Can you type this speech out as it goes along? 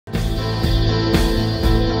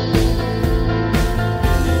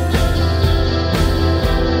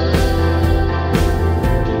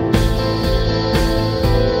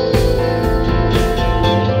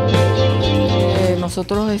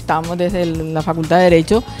nosotros estamos desde la Facultad de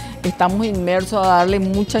Derecho, estamos inmersos a darle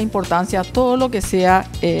mucha importancia a todo lo que sea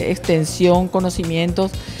extensión, conocimientos,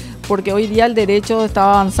 porque hoy día el derecho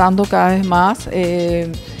está avanzando cada vez más.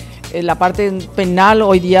 La parte penal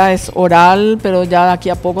hoy día es oral, pero ya de aquí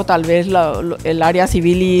a poco tal vez el área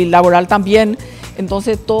civil y laboral también.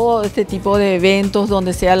 Entonces todo este tipo de eventos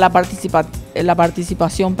donde sea la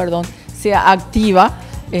participación sea activa,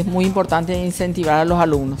 es muy importante incentivar a los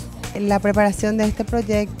alumnos. La preparación de este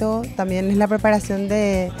proyecto también es la preparación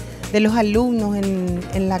de los alumnos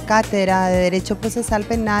en la cátedra de Derecho Procesal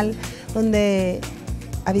Penal, donde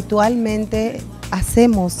habitualmente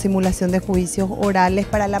hacemos simulación de juicios orales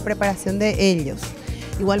para la preparación de ellos.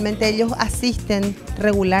 Igualmente ellos asisten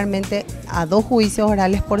regularmente a 2 juicios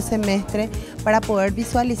orales por semestre para poder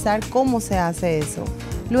visualizar cómo se hace eso.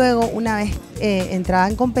 Luego, una vez entrada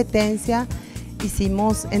en competencia,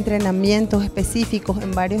 hicimos entrenamientos específicos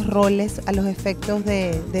en varios roles a los efectos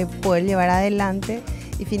de poder llevar adelante,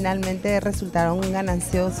 y finalmente resultaron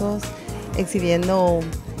gananciosos exhibiendo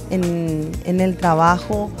en el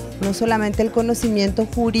trabajo no solamente el conocimiento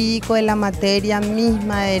jurídico de la materia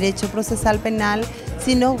misma de Derecho Procesal Penal,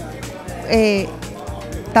 sino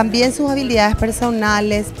también sus habilidades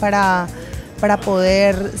personales para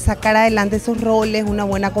poder sacar adelante esos roles, una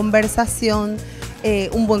buena conversación,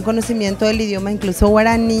 un buen conocimiento del idioma, incluso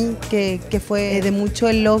guaraní, que fue de mucho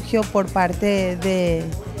elogio por parte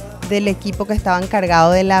del equipo que estaba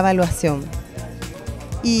encargado de la evaluación.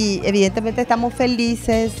 Y evidentemente estamos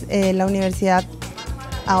felices, la universidad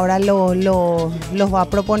ahora los va a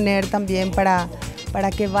proponer también para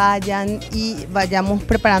que vayan y vayamos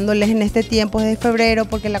preparándoles en este tiempo desde febrero,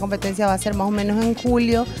 porque la competencia va a ser más o menos en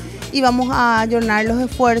julio, y vamos a ayornar los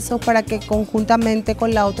esfuerzos para que conjuntamente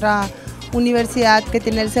con la otra universidad que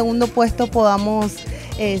tiene el segundo puesto podamos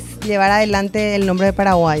llevar adelante el nombre de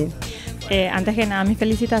Paraguay. Antes que nada, mis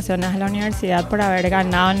felicitaciones a la universidad por haber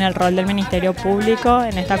ganado en el rol del Ministerio Público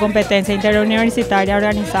en esta competencia interuniversitaria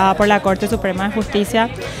organizada por la Corte Suprema de Justicia.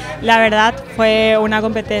 La verdad fue una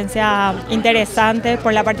competencia interesante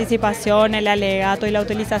por la participación, el alegato y la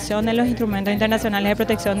utilización de los instrumentos internacionales de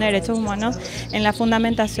protección de derechos humanos en la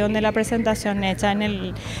fundamentación de la presentación hecha en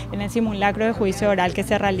el simulacro de juicio oral que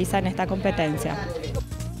se realiza en esta competencia.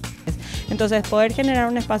 Entonces, poder generar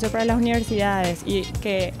un espacio para las universidades y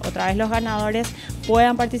que otra vez los ganadores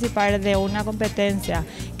puedan participar de una competencia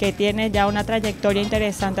que tiene ya una trayectoria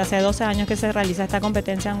interesante. Hace 12 años que se realiza esta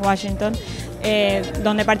competencia en Washington,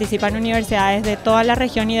 donde participan universidades de toda la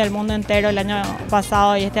región y del mundo entero. El año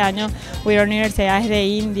pasado y este año hubieron universidades de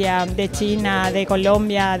India, de China, de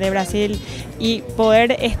Colombia, de Brasil, y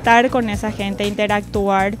poder estar con esa gente,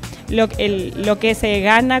 interactuar, lo que se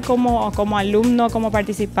gana como alumno, como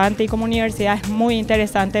participante y como universidad es muy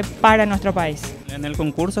interesante para nuestro país. En el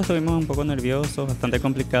concurso estuvimos un poco nerviosos, bastante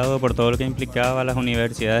complicado por todo lo que implicaba las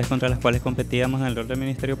universidades contra las cuales competíamos en el rol del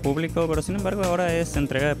Ministerio Público, pero sin embargo ahora es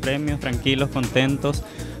entrega de premios, tranquilos, contentos,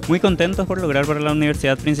 muy contentos por lograr para la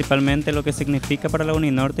universidad principalmente lo que significa para la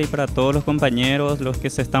UniNorte y para todos los compañeros, los que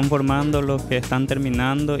se están formando, los que están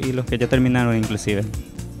terminando y los que ya terminaron inclusive.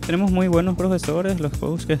 Tenemos muy buenos profesores, los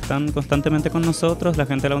coaches que están constantemente con nosotros, la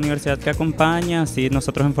gente de la universidad que acompaña, así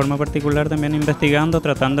nosotros en forma particular también investigando,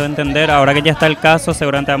 tratando de entender. Ahora que ya está el caso,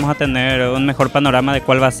 seguramente vamos a tener un mejor panorama de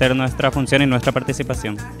cuál va a ser nuestra función y nuestra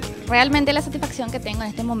participación. Realmente la satisfacción que tengo en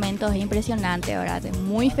este momento es impresionante, ¿verdad?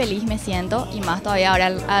 Muy feliz me siento, y más todavía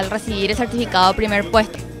ahora al recibir el certificado de primer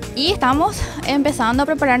puesto. Y estamos empezando a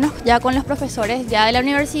prepararnos ya con los profesores ya de la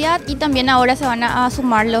universidad, y también ahora se van a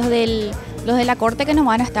sumar los de la Corte que nos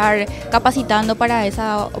van a estar capacitando para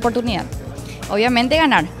esa oportunidad. Obviamente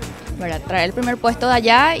ganar, ¿verdad? Traer el primer puesto de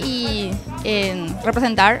allá y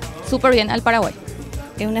representar súper bien al Paraguay.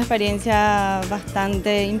 Es una experiencia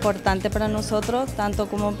bastante importante para nosotros, tanto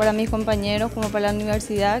como para mis compañeros como para la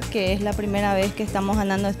universidad, que es la primera vez que estamos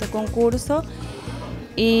ganando este concurso.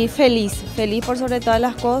 Y feliz por sobre todas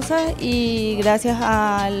las cosas, y gracias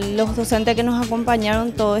a los docentes que nos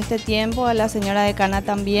acompañaron todo este tiempo, a la señora decana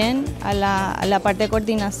también, a la parte de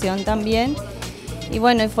coordinación también, y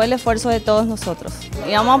bueno, fue el esfuerzo de todos nosotros.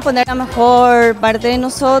 Y vamos a poner la mejor parte de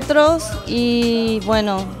nosotros y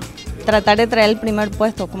bueno, tratar de traer el primer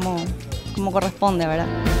puesto como corresponde, ¿verdad?